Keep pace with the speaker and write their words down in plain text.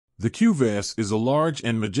The Kuvasz is a large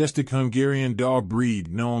and majestic Hungarian dog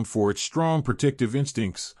breed known for its strong protective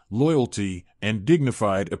instincts, loyalty, and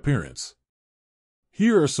dignified appearance.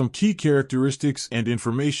 Here are some key characteristics and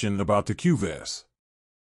information about the Kuvasz.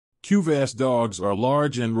 Kuvasz dogs are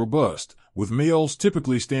large and robust, with males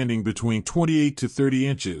typically standing between 28 to 30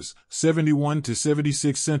 inches, 71 to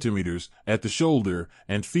 76 centimeters, at the shoulder,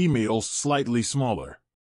 and females slightly smaller.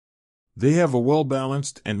 They have a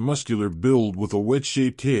well-balanced and muscular build with a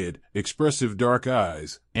wedge-shaped head, expressive dark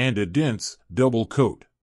eyes, and a dense, double coat.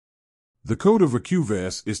 The coat of a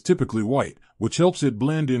Kuvasz is typically white, which helps it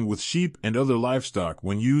blend in with sheep and other livestock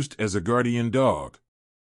when used as a guardian dog.